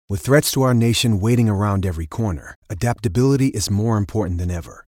With threats to our nation waiting around every corner, adaptability is more important than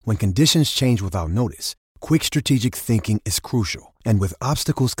ever. When conditions change without notice, quick strategic thinking is crucial. And with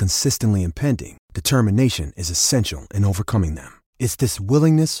obstacles consistently impending, determination is essential in overcoming them. It's this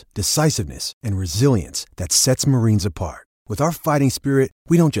willingness, decisiveness, and resilience that sets Marines apart. With our fighting spirit,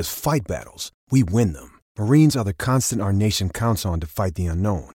 we don't just fight battles, we win them. Marines are the constant our nation counts on to fight the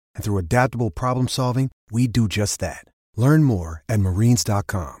unknown. And through adaptable problem solving, we do just that. Learn more at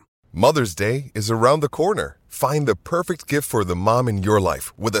marines.com. Mother's Day is around the corner. Find the perfect gift for the mom in your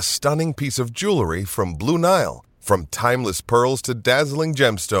life with a stunning piece of jewelry from Blue Nile. From timeless pearls to dazzling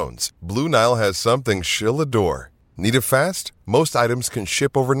gemstones, Blue Nile has something she'll adore. Need it fast? Most items can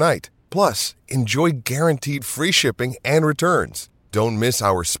ship overnight. Plus, enjoy guaranteed free shipping and returns. Don't miss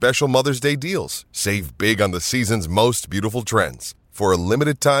our special Mother's Day deals. Save big on the season's most beautiful trends. For a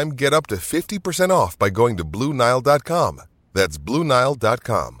limited time, get up to 50% off by going to BlueNile.com. That's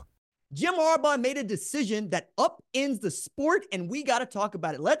BlueNile.com. Jim Harbaugh made a decision that upends the sport, and we got to talk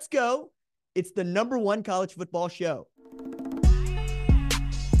about it. Let's go. It's the #1 college football show.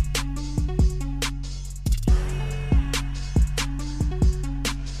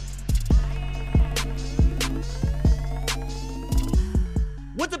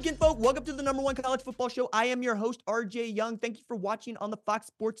 What's up, kinfolk? Welcome to the #1 college football show. I am your host, RJ Young. Thank you for watching on the Fox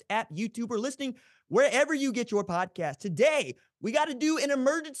Sports app, YouTube, or listening wherever you get your podcast. Today, we got to do an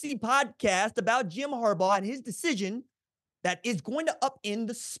emergency podcast about Jim Harbaugh and his decision that is going to upend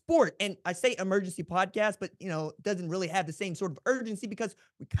the sport. And I say emergency podcast, but, it doesn't really have the same sort of urgency because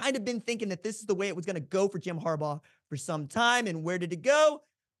we kind of been thinking that this is the way it was going to go for Jim Harbaugh for some time. And where did it go?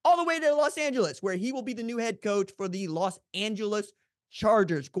 All the way to Los Angeles, where he will be the new head coach for the Los Angeles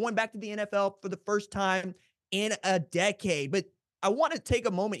Chargers, going back to the NFL for the first time in a decade. But I want to take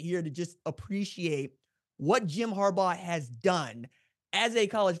a moment here to just appreciate what Jim Harbaugh has done as a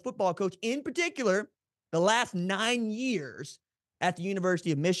college football coach, in particular, the last 9 years at the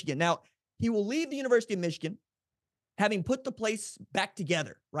University of Michigan. Now, he will leave the University of Michigan having put the place back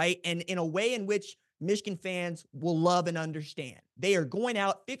together, right? And in a way in which Michigan fans will love and understand. They are going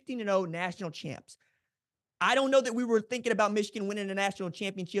out 15-0 national champs. I don't know that we were thinking about Michigan winning a national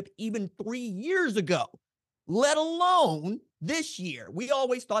championship even 3 years ago, let alone this year. We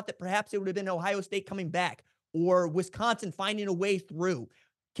always thought that perhaps it would have been Ohio State coming back or Wisconsin finding a way through.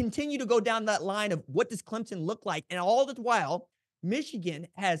 Continue to go down that line of what does Clemson look like? And all the while, Michigan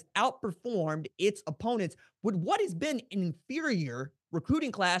has outperformed its opponents with what has been an inferior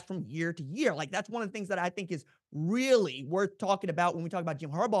recruiting class from year to year. Like, that's one of the things that I think is really worth talking about when we talk about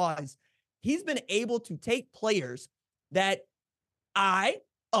Jim Harbaugh is he's been able to take players that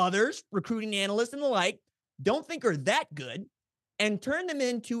others, recruiting analysts and the like, don't think are that good and turn them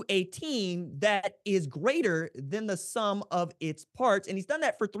into a team that is greater than the sum of its parts. And he's done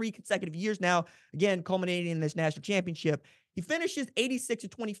that for 3 consecutive years now, again, culminating in this national championship. He finishes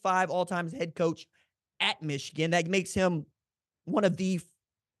 86-25 all-time as head coach at Michigan. That makes him one of the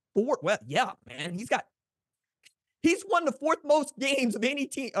 4. Well, yeah, man, He's won the 4th most games of any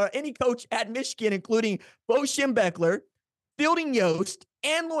team, any coach at Michigan, including Bo Schembechler, Fielding Yost,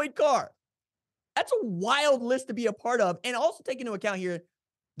 and Lloyd Carr. That's a wild list to be a part of. And also take into account here,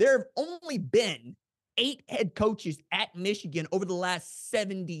 there have only been 8 head coaches at Michigan over the last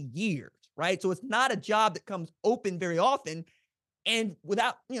 70 years, right? So it's not a job that comes open very often. And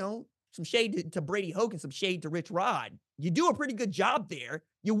without, some shade to Brady Hoke and some shade to Rich Rod, you do a pretty good job there.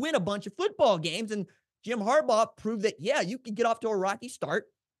 You win a bunch of football games, and Jim Harbaugh proved that, yeah, you can get off to a rocky start,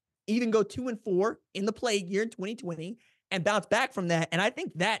 even go 2-4 in the plague year in 2020 and bounce back from that. And I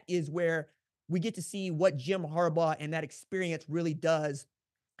think that is where we get to see what Jim Harbaugh and that experience really does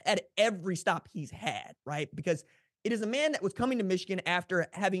at every stop he's had, right? Because it is a man that was coming to Michigan after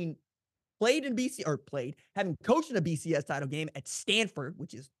having having coached in a BCS title game at Stanford,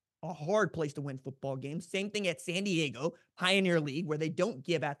 which is a hard place to win football games. Same thing at San Diego, Pioneer League, where they don't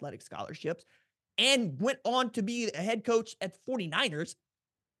give athletic scholarships. And went on to be a head coach at 49ers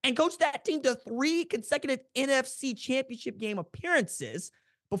and coached that team to 3 consecutive NFC championship game appearances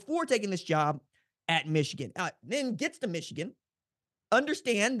before taking this job at Michigan. Then gets to Michigan,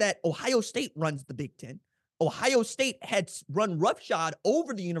 understand that Ohio State runs the Big Ten. Ohio State had run roughshod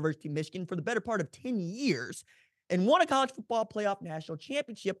over the University of Michigan for the better part of 10 years and won a college football playoff national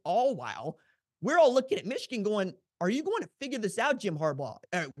championship, all while we're all looking at Michigan going, are you going to figure this out, Jim Harbaugh?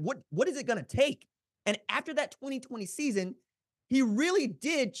 What is it going to take? And after that 2020 season, he really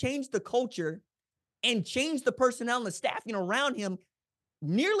did change the culture and change the personnel and the staffing around him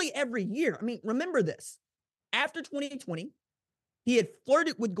nearly every year. I mean, remember this. After 2020, He had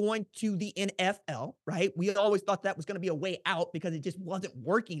flirted with going to the NFL, right? We always thought that was going to be a way out because it just wasn't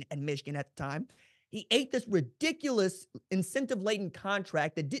working at Michigan at the time. He ate this ridiculous incentive-laden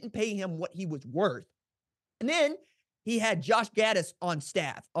contract that didn't pay him what he was worth. And then he had Josh Gaddis on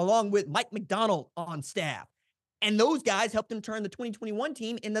staff, along with Mike McDonald on staff. And those guys helped him turn the 2021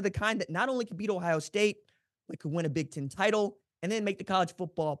 team into the kind that not only could beat Ohio State, but could win a Big Ten title and then make the college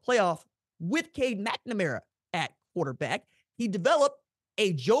football playoff with Cade McNamara at quarterback. He developed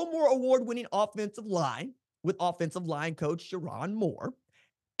a Joe Moore award-winning offensive line with offensive line coach Sharon Moore.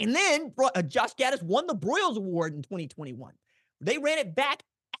 And then Josh Gaddis won the Broyles Award in 2021. They ran it back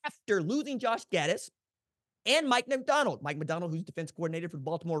after losing Josh Gaddis and Mike McDonald. Mike McDonald, who's defense coordinator for the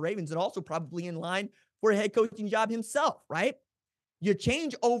Baltimore Ravens and also probably in line for a head coaching job himself, right? You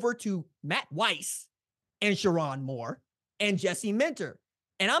change over to Matt Weiss and Sharon Moore and Jesse Minter.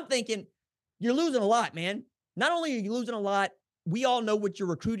 And I'm thinking, you're losing a lot, man. Not only are you losing a lot, we all know what your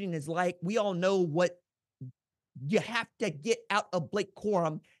recruiting is like. We all know what you have to get out of Blake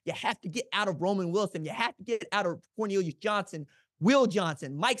Corum. You have to get out of Roman Wilson. You have to get out of Cornelius Johnson, Will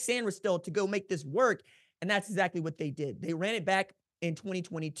Johnson, Mike Sanders-Still to go make this work. And that's exactly what they did. They ran it back in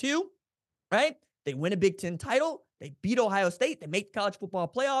 2022, right? They win a Big Ten title. They beat Ohio State. They make the college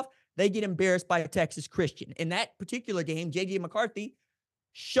football playoff. They get embarrassed by a Texas Christian. In that particular game, J.J. McCarthy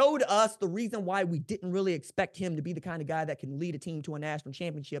showed us the reason why we didn't really expect him to be the kind of guy that can lead a team to a national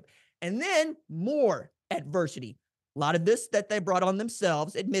championship. And then more adversity. A lot of this that they brought on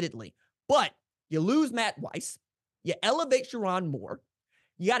themselves, admittedly. But you lose Matt Weiss. You elevate Sharon Moore.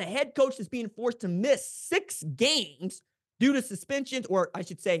 You got a head coach that's being forced to miss 6 games due to suspensions, or I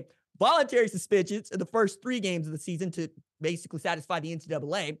should say voluntary suspensions in the first 3 games of the season to basically satisfy the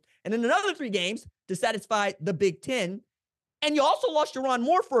NCAA. And then another 3 games to satisfy the Big Ten. And you also lost Sharon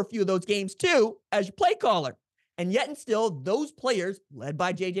Moore for a few of those games too as your play caller. And yet and still, those players, led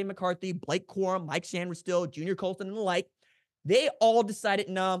by J.J. McCarthy, Blake Corum, Mike Sanders-Still, Junior Colston, and the like, they all decided,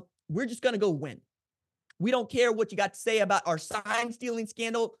 no, we're just going to go win. We don't care what you got to say about our sign-stealing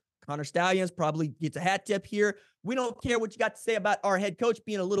scandal. Connor Stallions probably gets a hat tip here. We don't care what you got to say about our head coach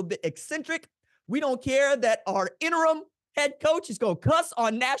being a little bit eccentric. We don't care that our interim head coach is going to cuss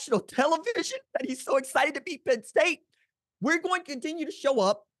on national television, that he's so excited to beat Penn State. We're going to continue to show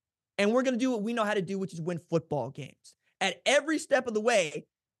up, and we're going to do what we know how to do, which is win football games. At every step of the way,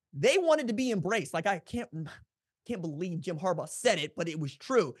 they wanted to be embraced. Like, I can't believe Jim Harbaugh said it, but it was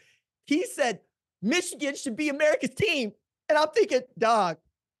true. He said, Michigan should be America's team. And I'm thinking, dog,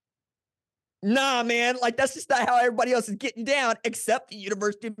 nah, man, like that's just not how everybody else is getting down except the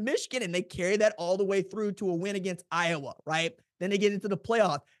University of Michigan. And they carry that all the way through to a win against Iowa, right? Then they get into the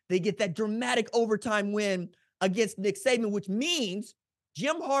playoff. They get that dramatic overtime win against Nick Saban, which means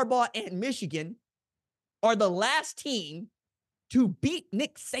Jim Harbaugh and Michigan are the last team to beat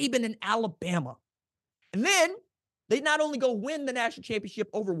Nick Saban in Alabama. And then they not only go win the national championship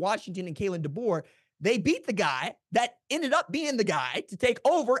over Washington and Kalen DeBoer, they beat the guy that ended up being the guy to take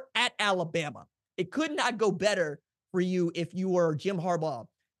over at Alabama. It could not go better for you if you were Jim Harbaugh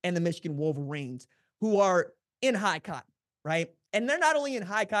and the Michigan Wolverines, who are in high cotton, right? And they're not only in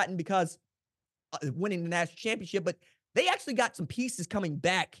high cotton because winning the national championship, but they actually got some pieces coming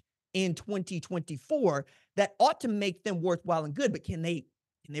back in 2024 that ought to make them worthwhile and good. But can they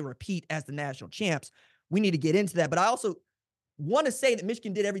repeat as the national champs? We need to get into that. But I also want to say that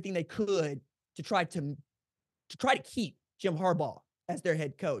Michigan did everything they could to try to keep Jim Harbaugh as their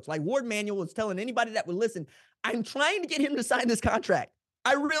head coach. Like Ward Manuel was telling anybody that would listen, I'm trying to get him to sign this contract.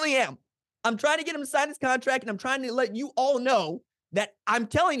 I really am. I'm trying to get him to sign this contract, and I'm trying to let you all know that I'm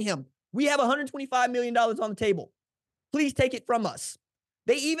telling him we have $125 million on the table. Please take it from us.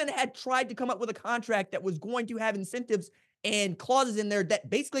 They even had tried to come up with a contract that was going to have incentives and clauses in there that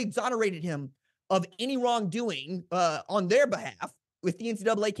basically exonerated him of any wrongdoing on their behalf if the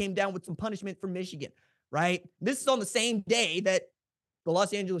NCAA came down with some punishment for Michigan, right? This is on the same day that the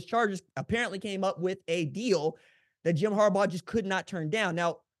Los Angeles Chargers apparently came up with a deal that Jim Harbaugh just could not turn down.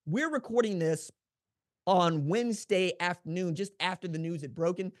 Now, we're recording this on Wednesday afternoon, just after the news had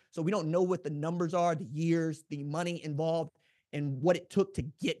broken. So we don't know what the numbers are, the years, the money involved, and what it took to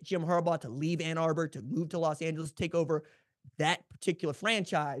get Jim Harbaugh to leave Ann Arbor, to move to Los Angeles, to take over that particular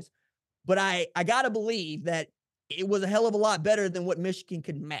franchise. But I got to believe that it was a hell of a lot better than what Michigan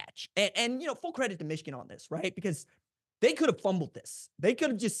could match. And, you know, full credit to Michigan on this, right? Because they could have fumbled this. They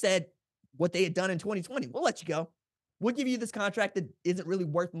could have just said what they had done in 2020. We'll let you go. We'll give you this contract that isn't really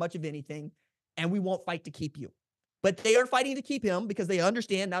worth much of anything, and we won't fight to keep you. But they are fighting to keep him because they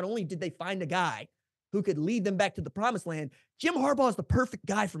understand not only did they find a guy who could lead them back to the promised land, Jim Harbaugh is the perfect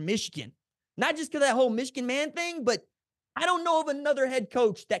guy for Michigan. Not just because of that whole Michigan man thing, but I don't know of another head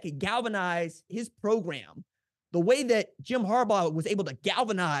coach that could galvanize his program the way that Jim Harbaugh was able to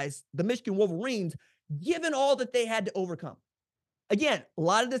galvanize the Michigan Wolverines, given all that they had to overcome. Again, a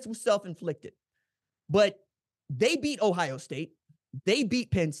lot of this was self-inflicted, but they beat Ohio State, they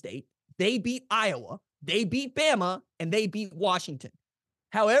beat Penn State, they beat Iowa, they beat Bama, and they beat Washington.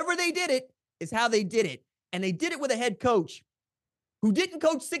 However they did it is how they did it. And they did it with a head coach who didn't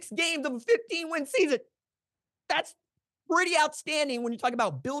coach 6 games of a 15-win season. That's pretty outstanding when you talk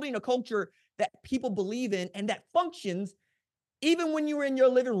about building a culture that people believe in and that functions even when you're in your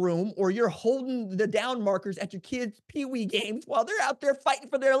living room or you're holding the down markers at your kids' peewee games while they're out there fighting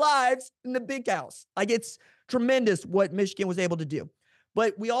for their lives in the big house. Like, it's tremendous what Michigan was able to do.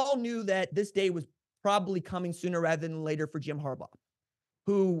 But we all knew that this day was probably coming sooner rather than later for Jim Harbaugh,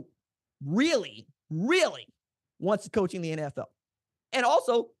 who really, really wants to coach in the NFL. And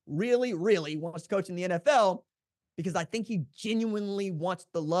also really, really wants to coach in the NFL because I think he genuinely wants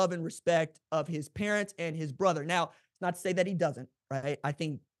the love and respect of his parents and his brother. Now, it's not to say that he doesn't, right? I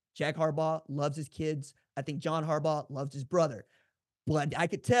think Jack Harbaugh loves his kids. I think John Harbaugh loves his brother. But I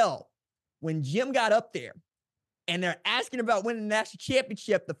could tell when Jim got up there and they're asking about winning the national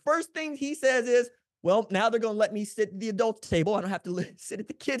championship, the first thing he says is, well, now they're going to let me sit at the adult table. I don't have to sit at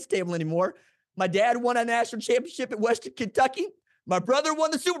the kids' table anymore. My dad won a national championship at Western Kentucky. My brother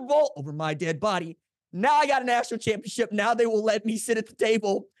won the Super Bowl over my dead body. Now I got a national championship. Now they will let me sit at the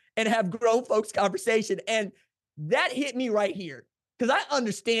table and have grown folks conversation. And that hit me right here because I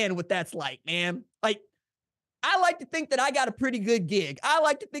understand what that's like, man. Like, I like to think that I got a pretty good gig. I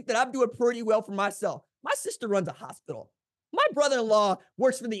like to think that I'm doing pretty well for myself. My sister runs a hospital. My brother-in-law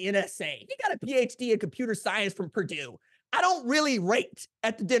works for the NSA. He got a PhD in computer science from Purdue. I don't really rate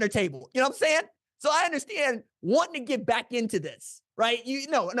at the dinner table. You know what I'm saying? So I understand wanting to get back into this, right?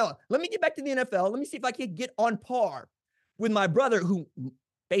 No. Let me get back to the NFL. Let me see if I can get on par with my brother who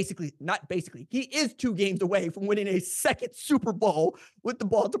he is 2 games away from winning a second Super Bowl with the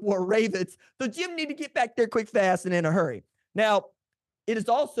Baltimore Ravens. So Jim need to get back there quick, fast, and in a hurry. Now, it is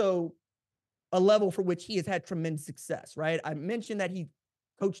also a level for which he has had tremendous success, right? I mentioned that he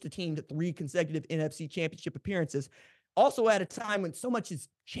coached the team to 3 consecutive NFC championship appearances, also at a time when so much has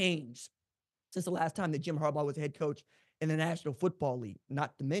changed since the last time that Jim Harbaugh was a head coach in the National Football League.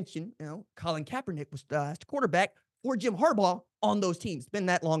 Not to mention, Colin Kaepernick was the quarterback for Jim Harbaugh on those teams. It's been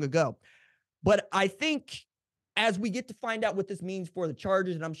that long ago. But I think as we get to find out what this means for the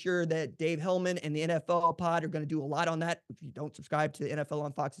Chargers, and I'm sure that Dave Hellman and the NFL pod are going to do a lot on that. If you don't subscribe to the NFL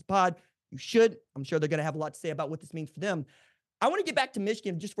on Fox's pod, you should. I'm sure they're going to have a lot to say about what this means for them. I want to get back to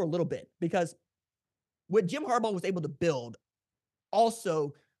Michigan just for a little bit because what Jim Harbaugh was able to build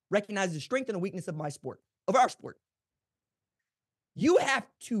also recognizes the strength and the weakness of our sport. You have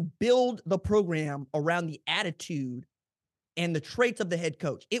to build the program around the attitude and the traits of the head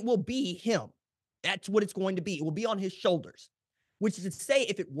coach. It will be him. That's what it's going to be. It will be on his shoulders, which is to say,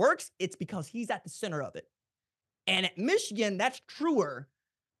 if it works, it's because he's at the center of it. And at Michigan, that's truer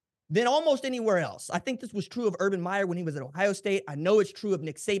than almost anywhere else. I think this was true of Urban Meyer when he was at Ohio State. I know it's true of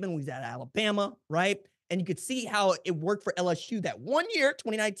Nick Saban when he was at Alabama, right? And you could see how it worked for LSU that one year,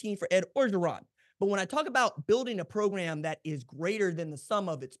 2019, for Ed Orgeron. But when I talk about building a program that is greater than the sum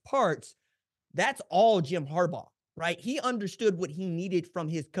of its parts, that's all Jim Harbaugh, right? He understood what he needed from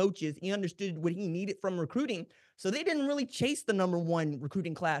his coaches. He understood what he needed from recruiting. So they didn't really chase the number 1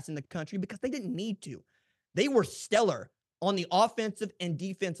 recruiting class in the country because they didn't need to. They were stellar on the offensive and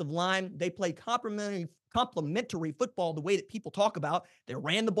defensive line. They played complementary football the way that people talk about. They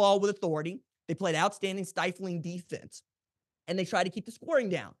ran the ball with authority. They played outstanding, stifling defense. And they tried to keep the scoring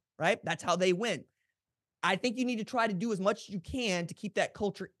down, right? That's how they win. I think you need to try to do as much as you can to keep that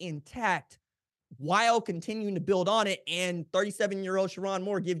culture intact while continuing to build on it. And 37-year-old Sherrone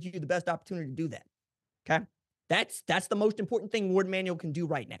Moore gives you the best opportunity to do that. Okay? That's the most important thing Ward Manuel can do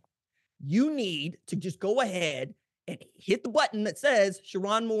right now. You need to just go ahead and hit the button that says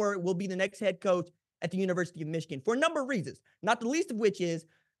Sherrone Moore will be the next head coach at the University of Michigan for a number of reasons, not the least of which is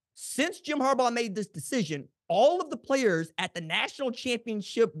since Jim Harbaugh made this decision, all of the players at the national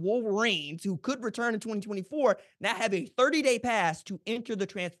championship Wolverines who could return in 2024 now have a 30-day pass to enter the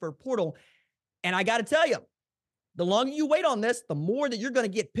transfer portal. And I got to tell you, the longer you wait on this, the more that you're going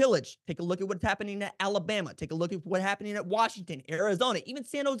to get pillaged. Take a look at what's happening at Alabama. Take a look at what's happening at Washington, Arizona, even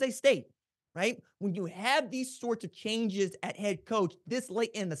San Jose State, right? When you have these sorts of changes at head coach this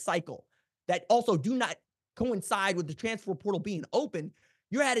late in the cycle that also do not coincide with the transfer portal being open,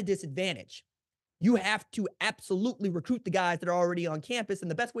 you're at a disadvantage. You have to absolutely recruit the guys that are already on campus. And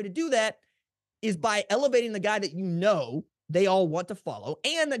the best way to do that is by elevating the guy that you know they all want to follow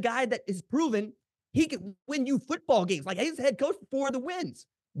and the guy that is proven he could win you football games. Like, he's head coach for 4 of the wins,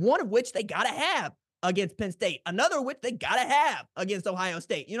 one of which they got to have against Penn State, another of which they got to have against Ohio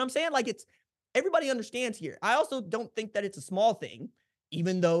State. You know what I'm saying? Like, it's everybody understands here. I also don't think that it's a small thing,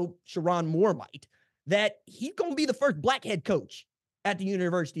 even though Sharon Moore might, that he's going to be the first black head coach at the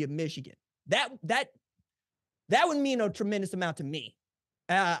University of Michigan. That would mean a tremendous amount to me.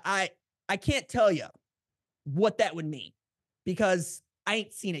 I can't tell you what that would mean because I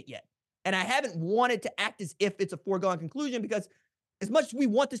ain't seen it yet. And I haven't wanted to act as if it's a foregone conclusion because as much as we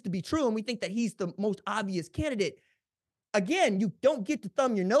want this to be true and we think that he's the most obvious candidate, again, you don't get to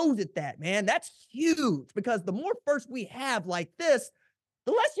thumb your nose at that, man. That's huge because the more first we have like this,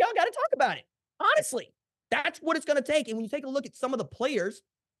 the less y'all got to talk about it. Honestly, that's what it's going to take. And when you take a look at some of the players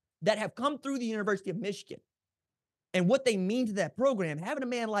that have come through the University of Michigan and what they mean to that program, having a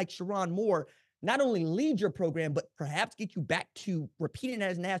man like Sharon Moore not only lead your program, but perhaps get you back to repeating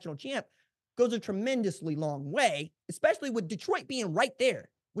as national champ goes a tremendously long way, especially with Detroit being right there,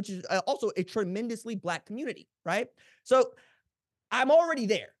 which is also a tremendously black community, right? So I'm already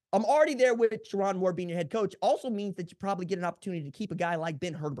there. I'm already there with Sharon Moore being your head coach. Also means that you probably get an opportunity to keep a guy like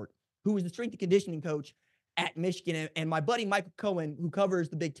Ben Herbert, who is the strength and conditioning coach at Michigan. And my buddy Michael Cohen, who covers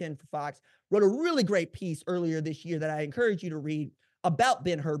the Big Ten for Fox, wrote a really great piece earlier this year that I encourage you to read about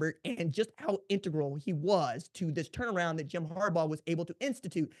Ben Herbert and just how integral he was to this turnaround that Jim Harbaugh was able to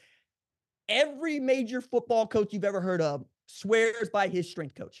institute. Every major football coach you've ever heard of swears by his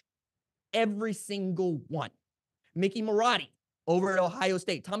strength coach. Every single one. Mickey Marotti over at Ohio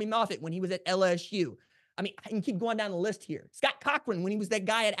State. Tommy Moffitt when he was at LSU. I mean, I can keep going down the list here. Scott Cochran when he was that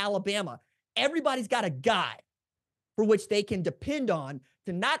guy at Alabama. Everybody's got a guy for which they can depend on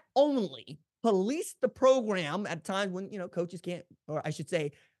to not only police the program at times when, coaches can't, or I should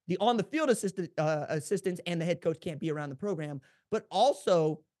say, the on-the-field assistants and the head coach can't be around the program, but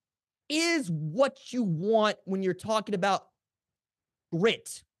also is what you want when you're talking about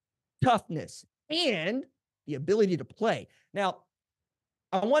grit, toughness, and the ability to play. Now,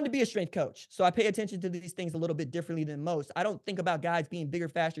 I wanted to be a strength coach, so I pay attention to these things a little bit differently than most. I don't think about guys being bigger,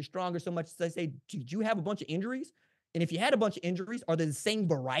 faster, stronger so much as I say, did you have a bunch of injuries? And if you had a bunch of injuries, are they the same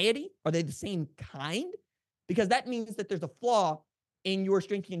variety? Are they the same kind? Because that means that there's a flaw in your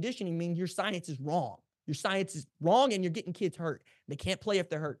strength and conditioning, meaning your science is wrong. Your science is wrong and you're getting kids hurt. They can't play if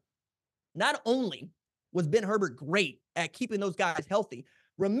they're hurt. Not only was Ben Herbert great at keeping those guys healthy,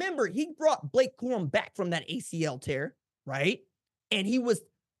 remember, he brought Blake Corum back from that ACL tear, right? And he was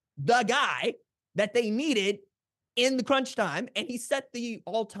the guy that they needed in the crunch time, and he set the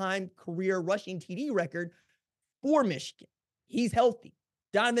all-time career rushing TD record for Michigan. He's healthy.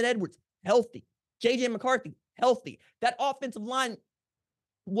 Donovan Edwards, healthy. J.J. McCarthy, healthy. That offensive line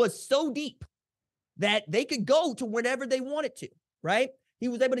was so deep that they could go to wherever they wanted to, right? He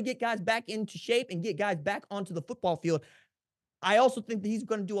was able to get guys back into shape and get guys back onto the football field. I also think that he's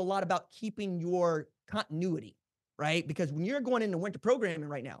going to do a lot about keeping your continuity, right? Because when you're going into winter programming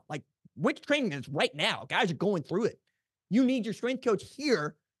right now, like winter training is right now, guys are going through it. You need your strength coach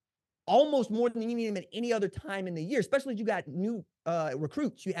here almost more than you need him at any other time in the year, especially if you got new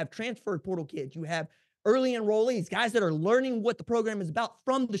recruits. You have transfer portal kids. You have early enrollees, guys that are learning what the program is about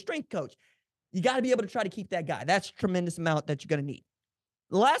from the strength coach. You got to be able to try to keep that guy. That's a tremendous amount that you're going to need.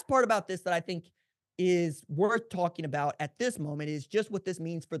 The last part about this that I think is worth talking about at this moment is just what this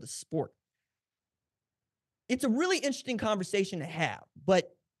means for the sport. It's a really interesting conversation to have,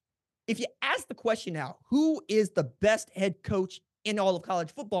 but if you ask the question now, who is the best head coach in all of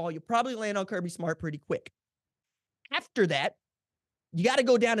college football, you'll probably land on Kirby Smart pretty quick. After that, you got to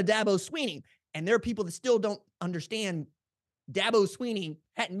go down to Dabo Swinney, and there are people that still don't understand Dabo Swinney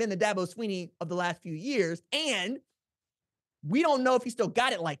hadn't been the Dabo Swinney of the last few years, and we don't know if he still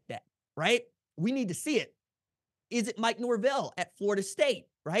got it like that, right? We need to see it. Is it Mike Norvell at Florida State,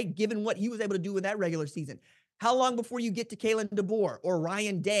 right? Given what he was able to do in that regular season. How long before you get to Kalen DeBoer or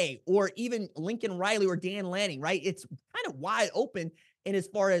Ryan Day or even Lincoln Riley or Dan Lanning, right? It's kind of wide open in as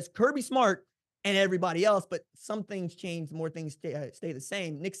far as Kirby Smart and everybody else, but some things change, more things stay the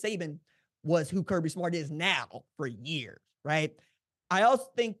same. Nick Saban was who Kirby Smart is now for years, right? I also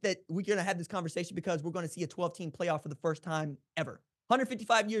think that we're going to have this conversation because we're going to see a 12-team playoff for the first time ever.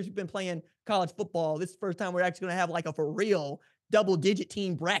 155 years we've been playing college football. This is the first time we're actually going to have like a for real double-digit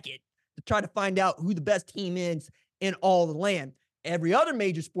team bracket to try to find out who the best team is in all the land. Every other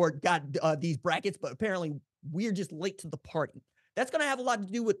major sport got these brackets, but apparently we're just late to the party. That's going to have a lot to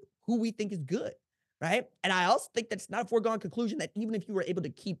do with who we think is good, right? And I also think that's not a foregone conclusion that even if you were able to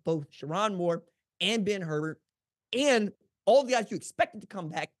keep both Sharon Moore and Ben Herbert and all the guys you expected to come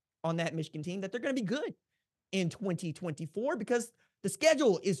back on that Michigan team, that they're going to be good in 2024 because the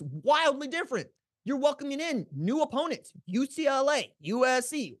schedule is wildly different You're welcoming in new opponents, UCLA,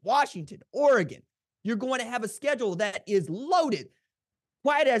 USC, Washington, Oregon. You're going to have a schedule that is loaded,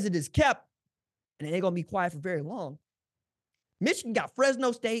 quiet as it is kept, and it ain't going to be quiet for very long. Michigan got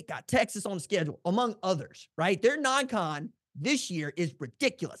Fresno State, got Texas on the schedule, among others, right? Their non-con this year is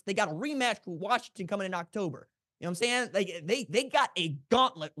ridiculous. They got a rematch with Washington coming in October. You know what I'm saying? Like they got a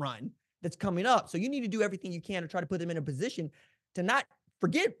gauntlet run that's coming up. So you need to do everything you can to try to put them in a position to not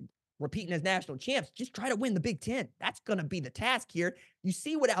forget repeating as national champs. Just try to win the Big Ten. That's going to be the task here. You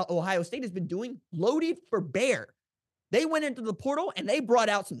see what Ohio State has been doing? Loaded for bear. They went into the portal and they brought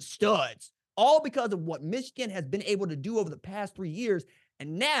out some studs, all because of what Michigan has been able to do over the past 3 years.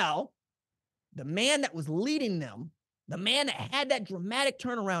 And now the man that was leading them, the man that had that dramatic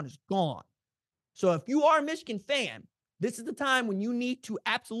turnaround, is gone. So if you are a Michigan fan, this is the time when you need to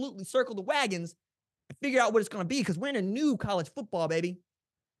absolutely circle the wagons and figure out what it's going to be, because we're in a new college football, baby.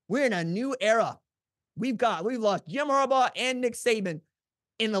 We're in a new era. We've lost Jim Harbaugh and Nick Saban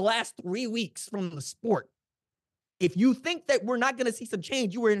in the last 3 weeks from the sport. If you think that we're not going to see some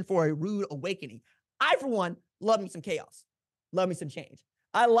change, you were in for a rude awakening. I, for one, love me some chaos. Love me some change.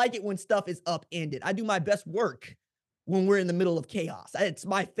 I like it when stuff is upended. I do my best work when we're in the middle of chaos. It's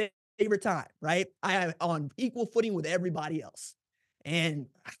my favorite time, right? I am on equal footing with everybody else. And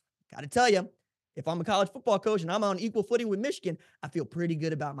I got to tell you, if I'm a college football coach and I'm on equal footing with Michigan, I feel pretty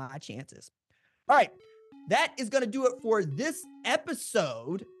good about my chances. All right. That is going to do it for this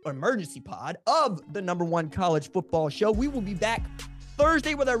episode, emergency pod, of the #1 college football show. We will be back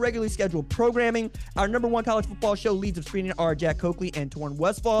Thursday with our regularly scheduled programming. Our #1 college football show leads of screening are Jack Coakley and Torrin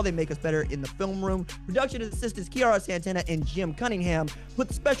Westfall. They make us better in the film room. Production assistants Kiara Santana and Jim Cunningham. Put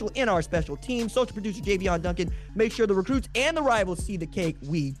the special in our special team. Social producer Javion Duncan. Make sure the recruits and the rivals see the cake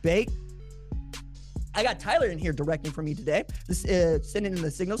we bake. I got Tyler in here directing for me today. This is sending in the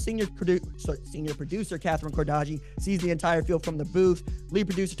signal. Senior producer Catherine Cordaji sees the entire field from the booth. Lead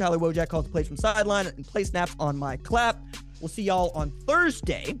producer Tyler Wojak calls the plays from sideline and play snaps on my clap. We'll see y'all on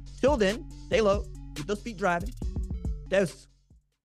Thursday. Till then, stay low. Keep those feet driving. Deuce.